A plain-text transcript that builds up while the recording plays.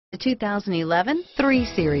The 2011 3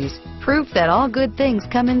 Series. Proof that all good things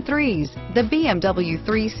come in threes. The BMW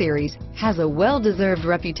 3 Series has a well-deserved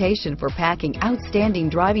reputation for packing outstanding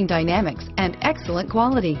driving dynamics and excellent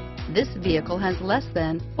quality. This vehicle has less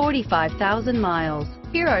than 45,000 miles.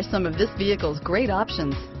 Here are some of this vehicle's great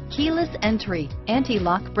options: keyless entry,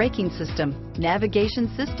 anti-lock braking system,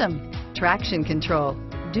 navigation system, traction control,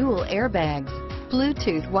 dual airbags,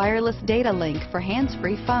 Bluetooth wireless data link for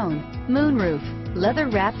hands-free phone, moonroof,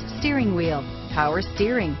 leather-wrapped steering wheel, power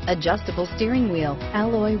steering, adjustable steering wheel,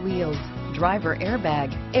 alloy wheels, driver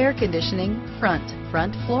airbag, air conditioning, front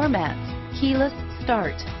floor mats, keyless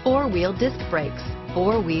start, 4-wheel disc brakes,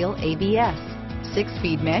 4-wheel ABS,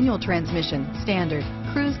 6-speed manual transmission, standard,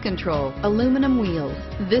 cruise control, aluminum wheels.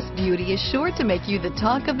 This beauty is sure to make you the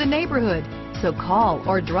talk of the neighborhood. So call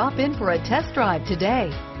or drop in for a test drive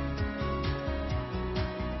today.